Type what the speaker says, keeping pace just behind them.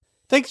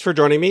Thanks for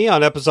joining me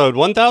on episode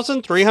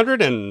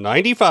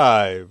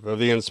 1395 of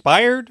the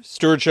Inspired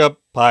Stewardship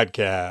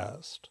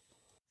Podcast.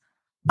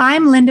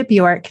 I'm Linda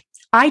Bjork.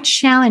 I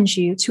challenge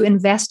you to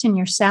invest in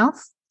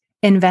yourself,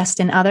 invest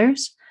in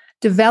others,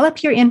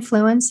 develop your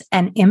influence,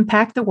 and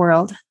impact the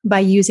world by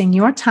using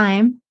your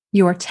time,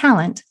 your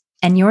talent,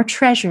 and your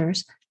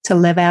treasures to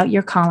live out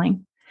your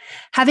calling.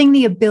 Having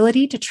the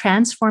ability to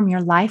transform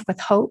your life with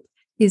hope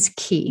is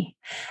key.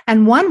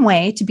 And one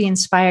way to be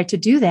inspired to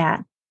do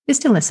that is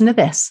to listen to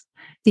this,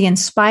 the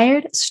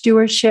Inspired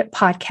Stewardship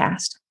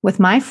Podcast with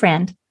my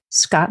friend,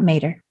 Scott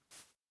Mater.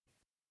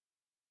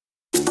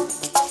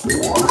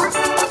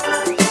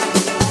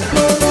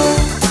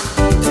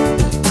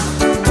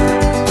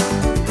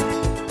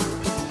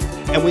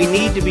 And we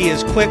need to be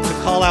as quick to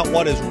call out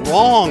what is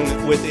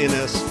wrong within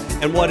us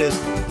and what is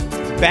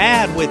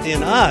bad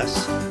within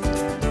us,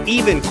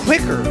 even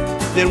quicker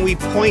than we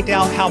point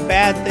out how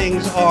bad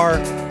things are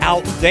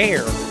out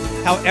there,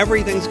 how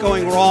everything's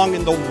going wrong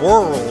in the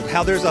world,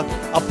 how there's a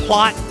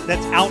plot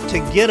that's out to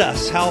get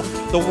us, how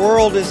the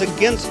world is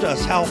against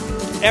us, how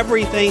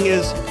everything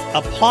is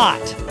a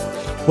plot.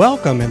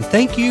 Welcome and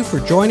thank you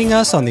for joining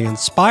us on the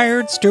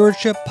Inspired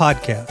Stewardship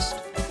Podcast.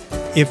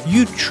 If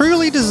you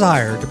truly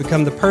desire to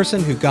become the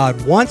person who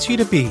God wants you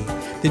to be,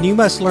 then you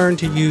must learn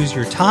to use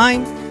your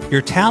time,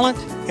 your talent,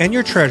 and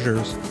your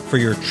treasures for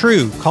your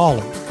true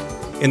calling.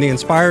 In the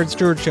Inspired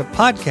Stewardship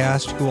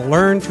Podcast, you will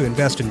learn to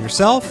invest in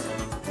yourself,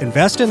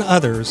 invest in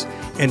others,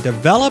 and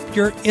develop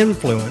your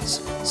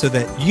influence so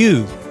that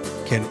you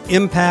can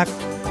impact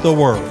the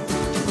world.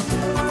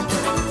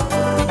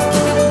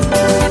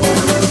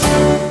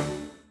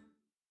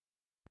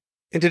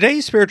 In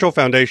today's Spiritual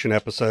Foundation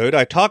episode,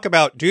 I talk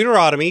about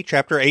Deuteronomy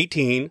chapter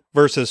 18,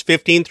 verses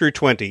 15 through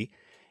 20,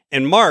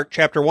 and Mark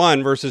chapter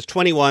 1, verses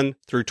 21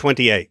 through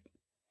 28.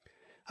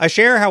 I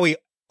share how we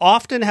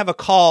often have a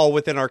call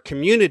within our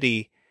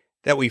community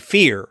that we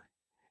fear,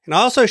 and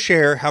I also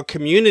share how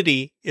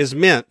community is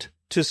meant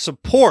to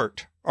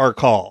support our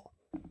call.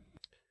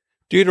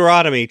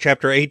 Deuteronomy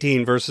chapter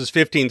 18, verses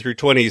 15 through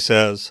 20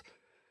 says,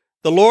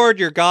 "The Lord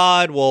your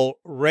God will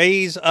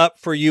raise up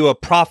for you a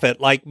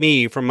prophet like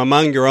me from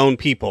among your own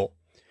people.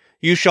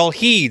 You shall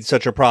heed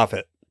such a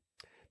prophet.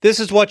 This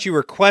is what you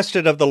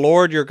requested of the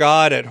Lord your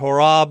God at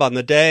Horeb on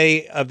the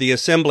day of the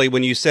assembly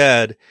when you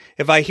said,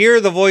 'If I hear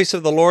the voice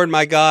of the Lord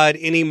my God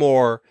any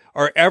more,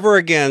 or ever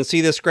again see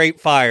this great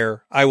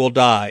fire, I will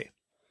die.'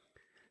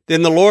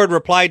 Then the Lord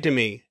replied to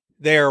me,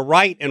 'They are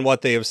right in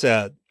what they have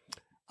said.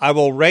 I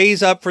will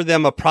raise up for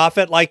them a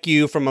prophet like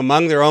you from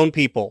among their own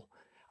people.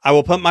 I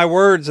will put my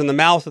words in the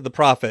mouth of the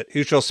prophet,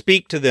 who shall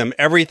speak to them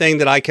everything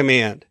that I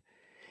command.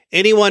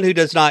 Anyone who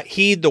does not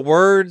heed the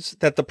words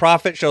that the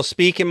prophet shall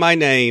speak in my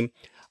name,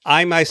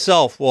 I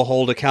myself will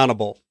hold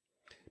accountable.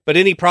 But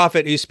any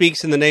prophet who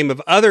speaks in the name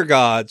of other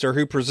gods, or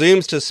who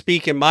presumes to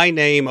speak in my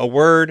name a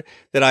word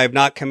that I have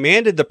not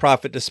commanded the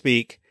prophet to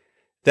speak,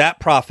 that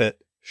prophet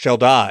shall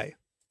die."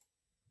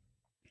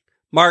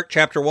 Mark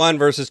chapter 1,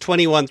 verses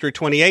 21 through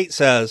 28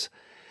 says,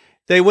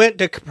 "They went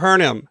to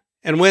Capernaum,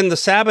 and when the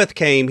Sabbath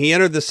came, he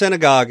entered the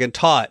synagogue and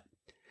taught.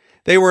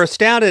 They were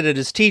astounded at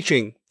his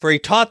teaching, for he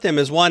taught them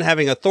as one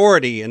having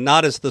authority and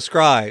not as the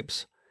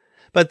scribes.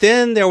 But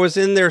then there was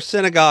in their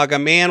synagogue a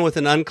man with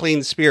an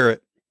unclean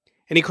spirit,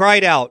 and he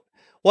cried out,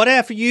 'What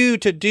have you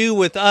to do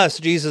with us,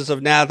 Jesus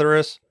of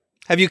Nazareth?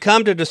 Have you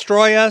come to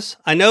destroy us?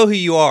 I know who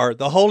you are,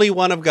 the Holy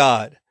One of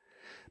God.'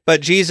 But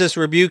Jesus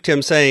rebuked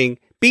him, saying,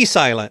 'Be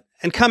silent,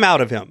 and come out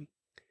of him.'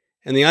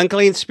 And the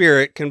unclean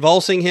spirit,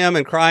 convulsing him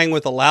and crying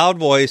with a loud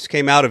voice,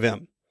 came out of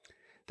him.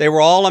 They were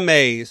all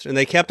amazed, and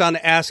they kept on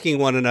asking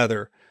one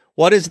another,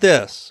 'What is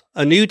this?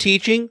 A new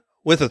teaching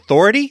with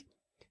authority?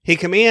 He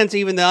commands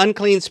even the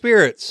unclean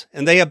spirits,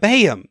 and they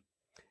obey him.'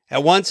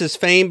 At once his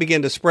fame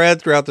began to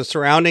spread throughout the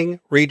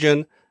surrounding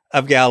region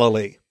of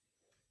Galilee."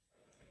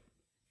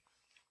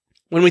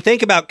 When we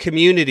think about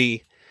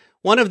community,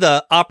 one of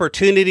the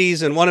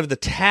opportunities and one of the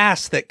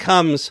tasks that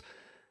comes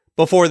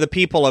before the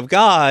people of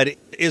God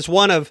is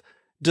one of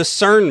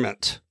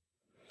discernment.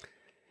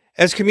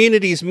 As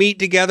communities meet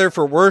together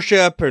for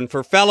worship and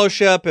for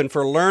fellowship and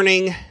for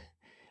learning,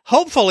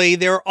 hopefully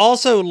they're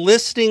also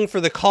listening for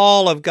the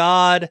call of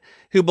God,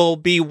 who will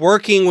be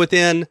working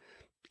within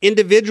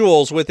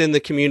individuals within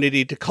the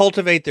community to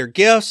cultivate their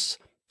gifts,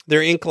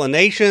 their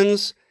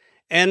inclinations,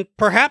 and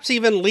perhaps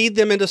even lead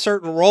them into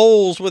certain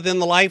roles within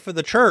the life of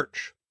the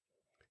church.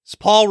 As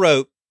Paul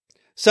wrote,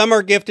 "Some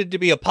are gifted to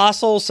be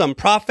apostles, some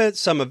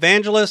prophets, some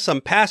evangelists, some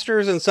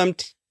pastors, and some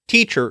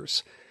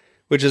teachers,"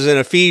 which is in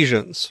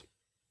Ephesians.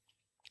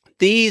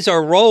 These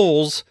are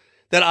roles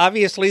that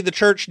obviously the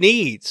church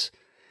needs.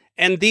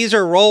 And these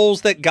are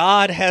roles that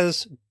God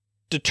has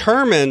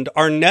determined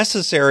are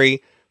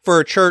necessary for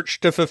a church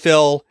to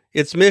fulfill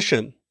its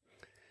mission.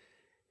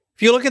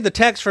 If you look at the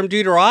text from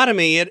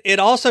Deuteronomy, it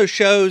also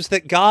shows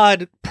that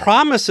God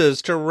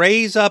promises to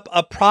raise up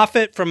a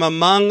prophet from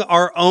among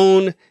our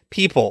own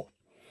people.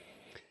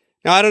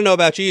 Now, I don't know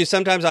about you.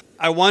 Sometimes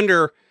I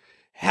wonder,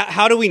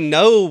 how do we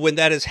know when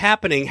that is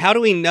happening? How do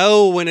we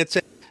know when it's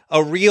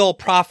a real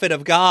prophet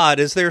of God?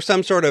 Is there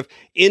some sort of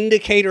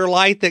indicator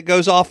light that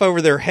goes off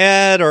over their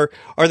head, or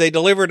are they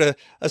delivered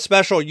a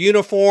special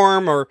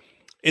uniform, or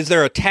is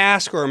there a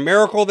task or a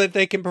miracle that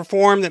they can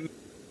perform that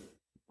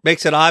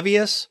makes it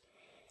obvious?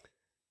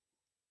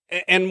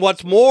 And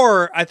what's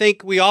more, I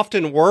think we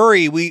often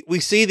worry. We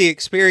see the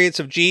experience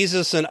of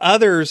Jesus and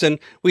others, and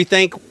we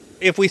think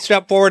if we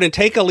step forward and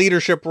take a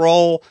leadership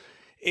role,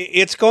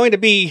 it's going to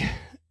be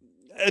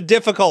a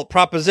difficult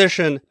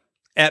proposition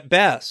at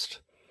best.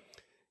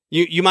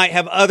 You might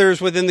have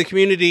others within the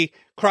community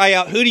cry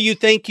out, "Who do you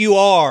think you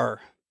are?"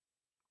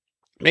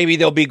 Maybe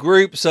there'll be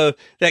groups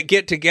that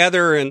get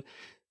together and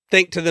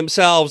think to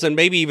themselves and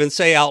maybe even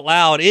say out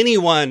loud,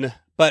 "Anyone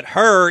but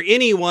her,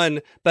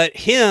 anyone but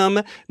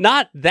him,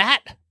 not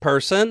that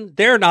person.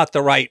 They're not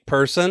the right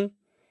person."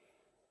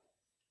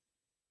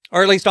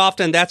 Or at least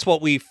often that's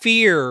what we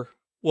fear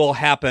will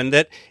happen,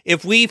 that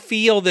if we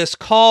feel this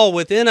call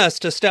within us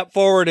to step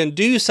forward and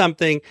do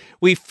something,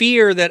 we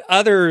fear that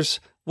others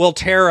will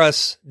tear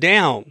us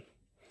down.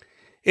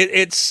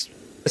 It's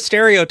a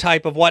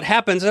stereotype of what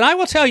happens, and I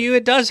will tell you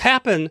it does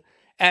happen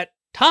at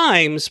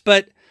times,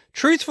 but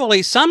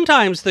truthfully,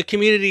 sometimes the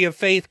community of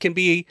faith can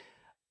be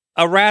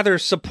a rather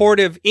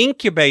supportive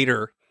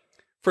incubator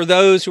for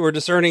those who are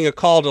discerning a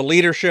call to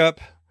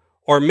leadership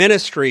or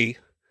ministry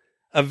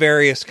of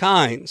various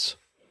kinds.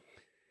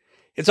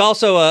 It's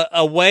also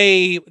a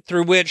way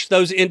through which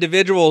those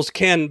individuals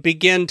can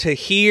begin to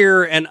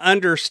hear and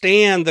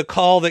understand the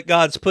call that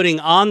God's putting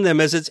on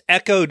them as it's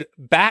echoed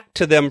back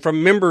to them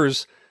from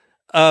members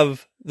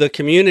of the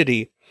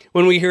community.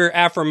 When we hear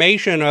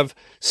affirmation of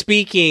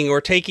speaking or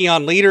taking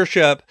on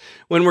leadership,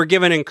 when we're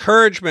given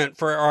encouragement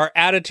for our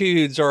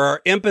attitudes or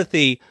our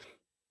empathy,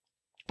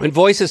 when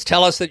voices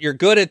tell us that you're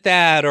good at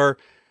that, or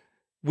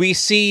we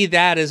see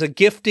that as a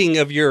gifting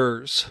of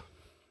yours,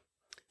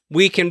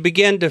 we can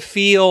begin to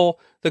feel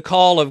the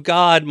call of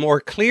God more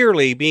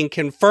clearly being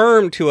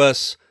confirmed to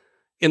us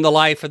in the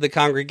life of the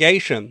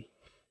congregation.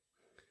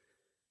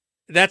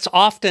 That's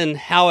often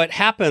how it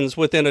happens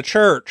within a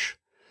church.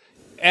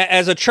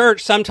 As a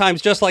church,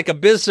 sometimes just like a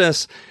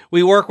business,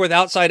 we work with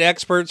outside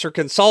experts or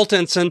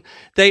consultants, and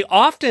they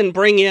often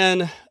bring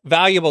in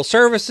valuable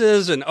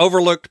services and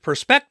overlooked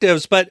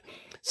perspectives, but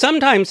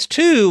sometimes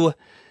too,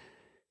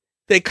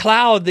 they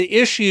cloud the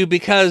issue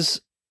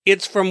because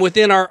it's from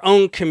within our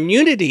own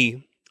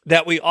community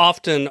that we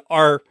often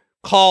are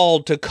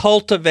called to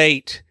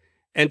cultivate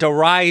and to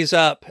rise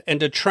up and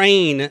to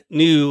train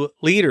new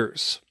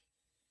leaders.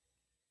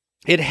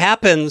 It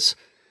happens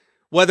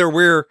whether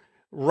we're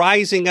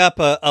rising up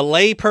a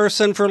lay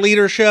person for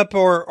leadership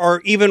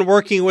or even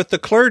working with the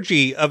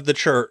clergy of the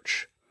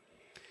church.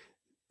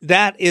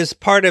 That is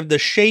part of the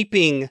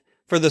shaping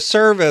for the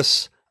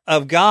service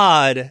of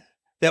God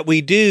that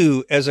we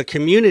do as a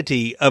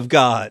community of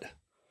God.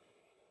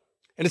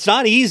 And it's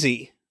not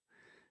easy.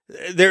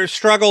 There's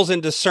struggles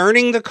in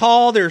discerning the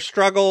call. There's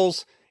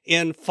struggles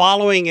in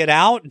following it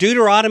out.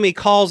 Deuteronomy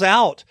calls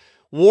out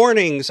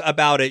warnings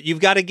about it. You've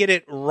got to get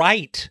it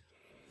right.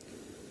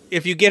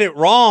 If you get it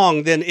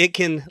wrong, then it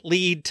can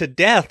lead to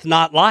death,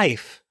 not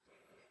life.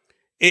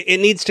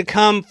 It needs to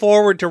come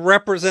forward to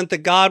represent the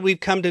God we've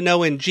come to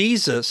know in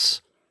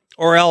Jesus,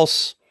 or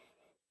else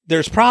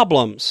there's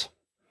problems.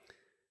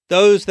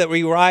 Those that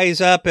we rise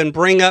up and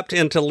bring up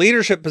into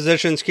leadership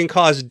positions can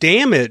cause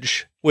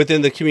damage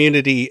within the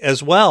community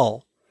as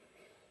well.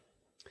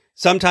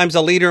 Sometimes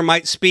a leader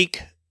might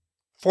speak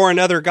for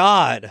another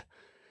god,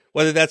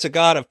 whether that's a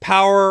god of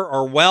power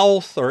or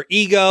wealth or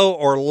ego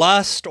or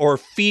lust or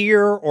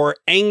fear or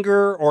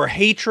anger or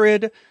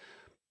hatred,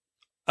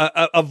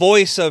 a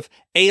voice of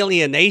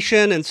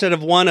alienation instead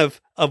of one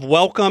of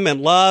welcome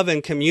and love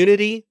and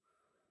community.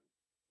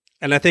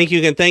 And I think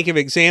you can think of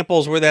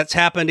examples where that's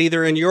happened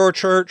either in your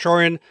church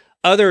or in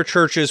other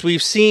churches.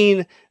 We've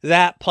seen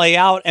that play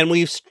out, and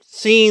we've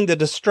seen the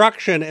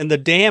destruction and the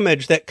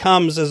damage that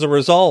comes as a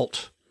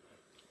result.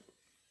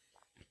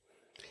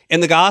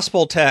 In the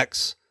gospel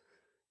text,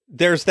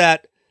 there's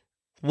that,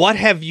 "What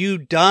have you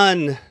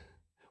done?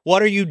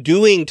 What are you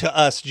doing to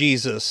us,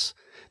 Jesus?"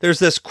 There's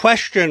this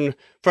question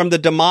from the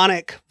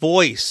demonic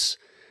voice,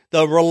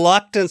 the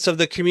reluctance of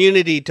the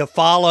community to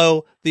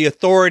follow the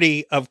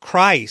authority of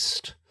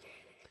Christ.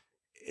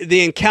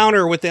 The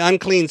encounter with the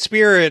unclean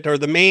spirit, or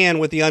the man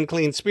with the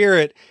unclean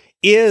spirit,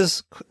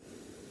 is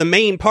the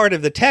main part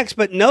of the text,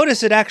 but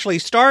notice it actually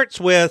starts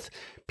with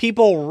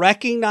people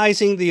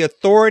recognizing the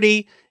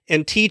authority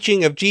and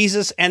teaching of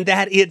Jesus, and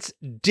that it's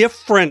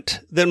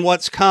different than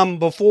what's come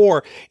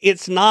before.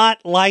 It's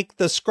not like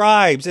the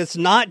scribes. It's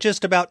not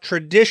just about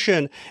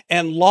tradition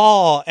and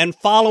law and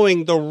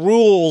following the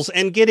rules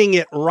and getting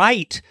it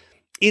right.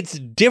 It's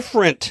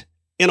different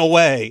in a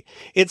way.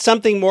 It's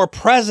something more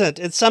present.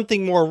 It's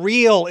something more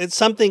real. It's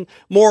something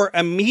more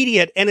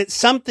immediate, and it's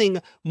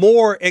something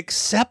more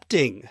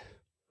accepting.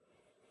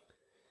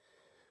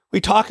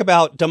 We talk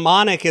about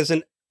demonic as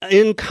an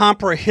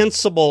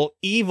incomprehensible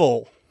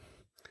evil.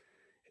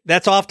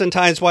 That's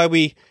oftentimes why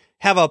we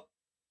have a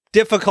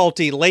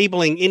difficulty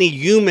labeling any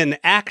human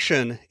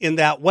action in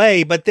that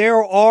way, but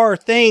there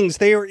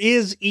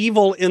is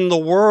evil in the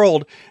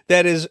world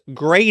that is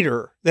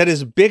greater, that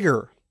is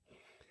bigger.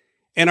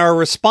 And our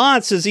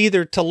response is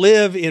either to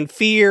live in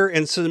fear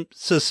and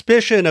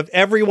suspicion of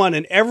everyone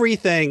and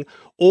everything,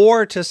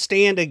 or to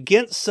stand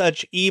against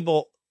such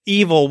evil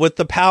with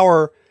the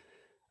power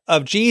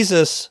of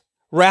Jesus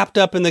wrapped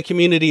up in the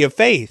community of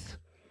faith.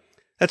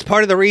 That's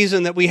part of the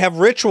reason that we have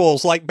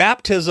rituals like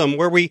baptism,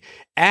 where we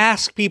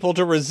ask people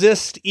to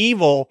resist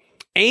evil,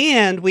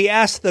 and we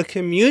ask the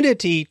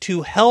community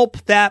to help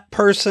that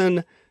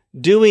person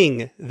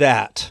doing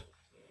that.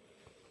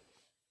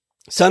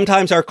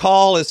 Sometimes our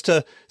call is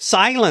to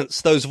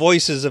silence those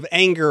voices of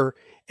anger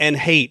and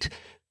hate,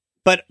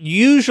 but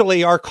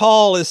usually our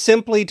call is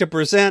simply to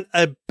present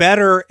a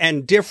better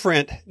and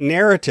different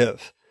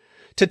narrative,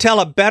 to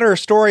tell a better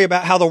story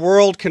about how the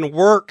world can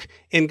work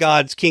in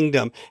God's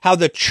kingdom, how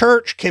the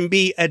church can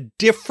be a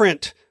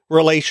different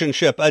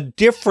relationship, a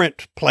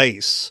different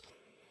place.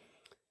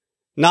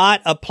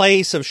 Not a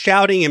place of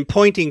shouting and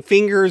pointing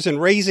fingers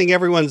and raising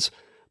everyone's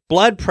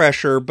blood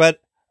pressure, but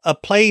a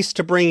place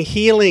to bring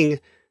healing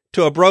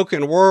to a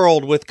broken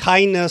world with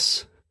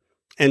kindness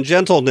and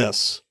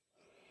gentleness.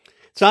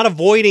 It's not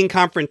avoiding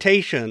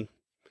confrontation,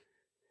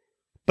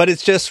 but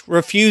it's just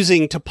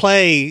refusing to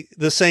play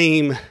the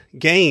same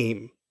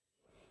game.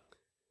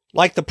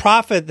 Like the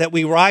prophet that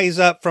we rise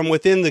up from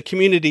within the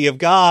community of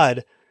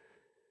God,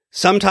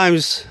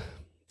 sometimes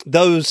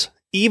those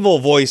evil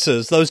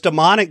voices, those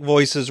demonic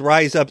voices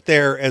rise up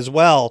there as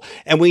well.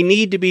 And we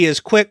need to be as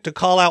quick to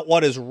call out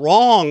what is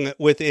wrong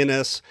within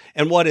us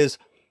and what is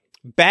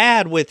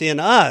bad within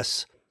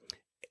us,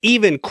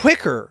 even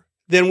quicker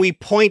than we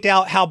point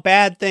out how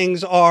bad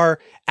things are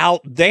out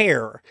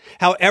there,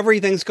 how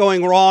everything's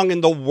going wrong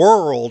in the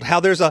world, how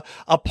there's a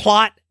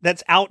plot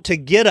that's out to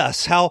get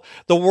us, how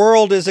the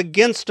world is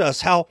against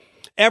us, how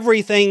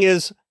everything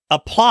is a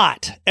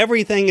plot,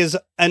 everything is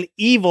an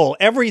evil,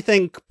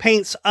 everything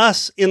paints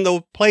us in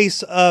the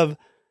place of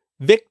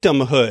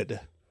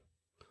victimhood.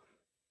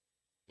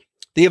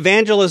 The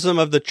evangelism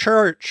of the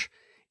church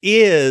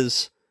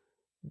is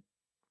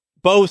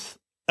both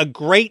a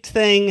great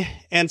thing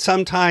and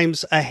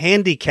sometimes a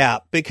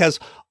handicap, because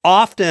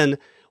often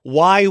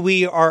why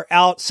we are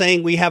out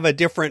saying we have a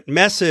different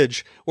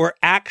message, we're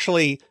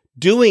actually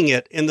doing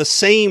it in the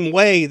same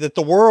way that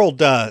the world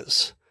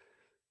does,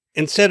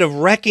 instead of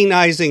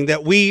recognizing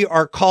that we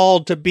are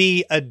called to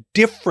be a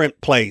different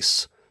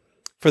place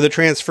for the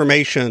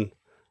transformation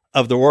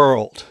of the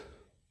world.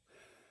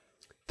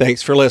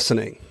 Thanks for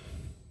listening.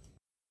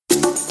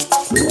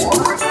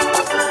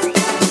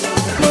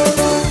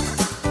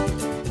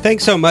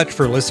 Thanks so much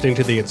for listening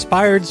to the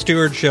Inspired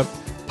Stewardship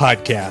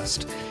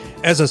Podcast.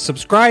 As a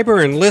subscriber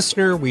and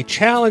listener, we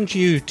challenge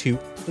you to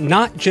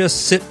not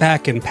just sit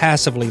back and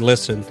passively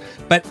listen,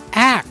 but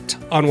act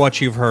on what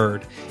you've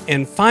heard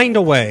and find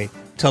a way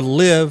to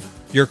live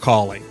your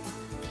calling.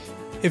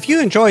 If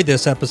you enjoyed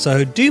this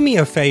episode, do me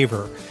a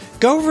favor.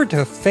 Go over to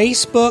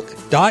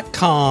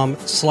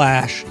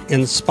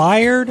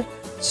facebook.com/inspired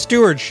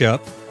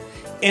stewardship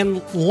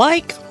and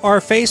like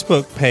our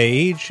Facebook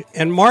page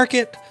and mark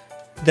it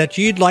that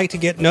you'd like to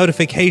get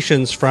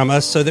notifications from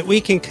us so that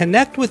we can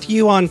connect with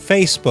you on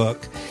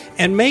Facebook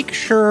and make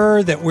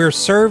sure that we're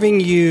serving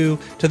you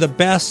to the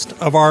best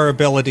of our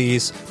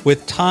abilities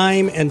with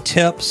time and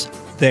tips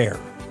there.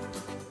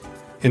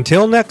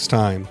 Until next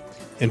time,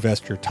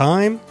 invest your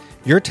time,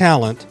 your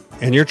talent,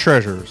 and your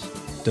treasures.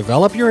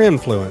 Develop your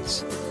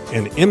influence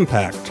and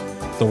impact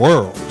the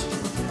world.